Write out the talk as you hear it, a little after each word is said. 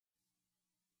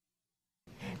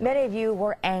Many of you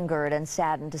were angered and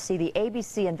saddened to see the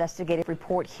ABC investigative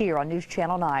report here on News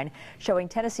Channel 9 showing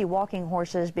Tennessee walking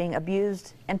horses being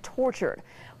abused and tortured.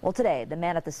 Well, today, the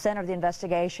man at the center of the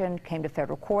investigation came to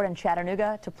federal court in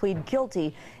Chattanooga to plead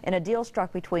guilty in a deal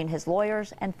struck between his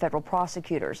lawyers and federal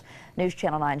prosecutors. News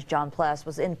Channel 9's John Plea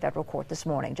was in federal court this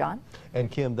morning. John? And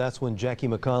Kim, that's when Jackie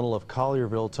McConnell of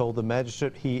Collierville told the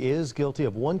magistrate he is guilty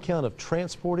of one count of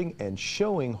transporting and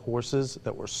showing horses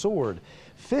that were sored.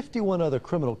 51 other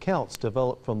criminal counts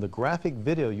developed from the graphic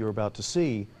video you're about to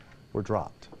see were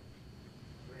dropped.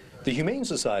 The Humane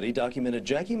Society documented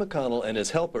Jackie McConnell and his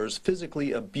helpers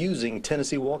physically abusing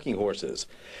Tennessee walking horses.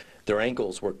 Their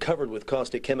ankles were covered with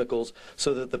caustic chemicals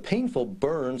so that the painful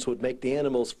burns would make the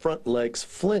animal's front legs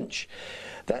flinch.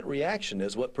 That reaction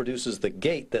is what produces the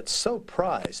gait that's so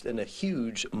prized in a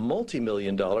huge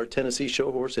multi-million-dollar Tennessee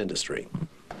show horse industry.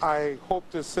 I hope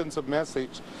this sends a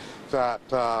message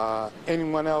that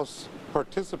anyone else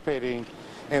participating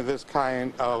in this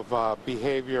kind of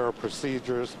behavior or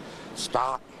procedures,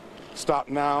 stop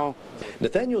now.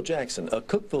 Nathanael Jackson, a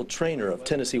Cookeville trainer of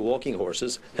Tennessee walking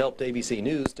horses, helped ABC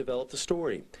News develop the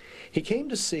story. He came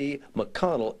to see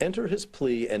McConnell enter his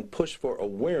plea and push for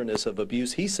awareness of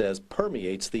abuse he says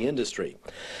permeates the industry.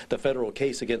 The federal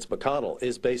case against McConnell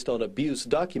is based on abuse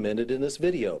documented in this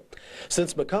video.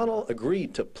 Since McConnell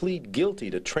agreed to plead guilty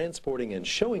to transporting and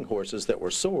showing horses that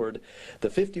were sored, the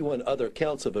 51 other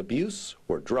counts of abuse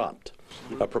were dropped.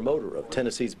 A promoter of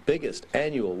Tennessee's biggest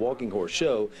annual walking horse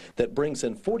show that brings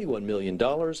in $41 million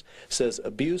says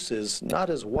abuse is not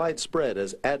as widespread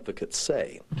as advocates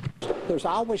say. There's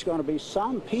always going to be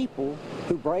some people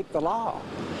who break the law,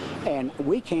 and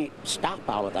we can't stop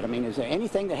all of that. I mean, is there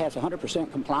anything that has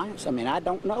 100% compliance? I mean, I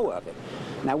don't know of it.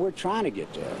 Now, we're trying to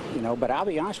get there, you know, but I'll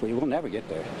be honest with you, we'll never get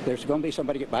there. There's going to be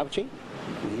somebody get by with cheating.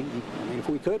 I mean, if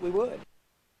we could, we would.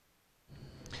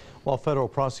 While federal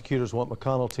prosecutors want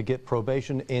McConnell to get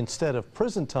probation instead of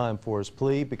prison time for his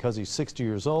plea because he's 60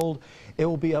 years old, it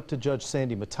will be up to Judge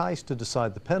Sandy Mattice to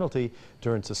decide the penalty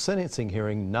during the sentencing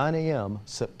hearing 9 a.m.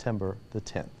 September the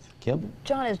 10th. Kim?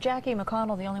 John, is Jackie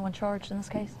McConnell the only one charged in this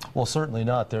case? Well, certainly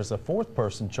not. There's a fourth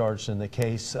person charged in the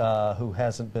case who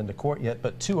hasn't been to court yet,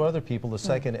 but two other people, the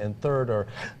second and third,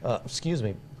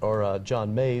 are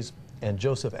John Mays and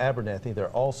Joseph Abernathy.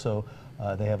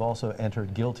 They have also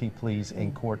entered guilty pleas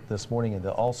in court this morning, and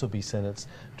they'll also be sentenced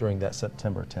during that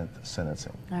September 10th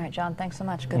sentencing. All right, John, thanks so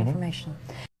much. Good information.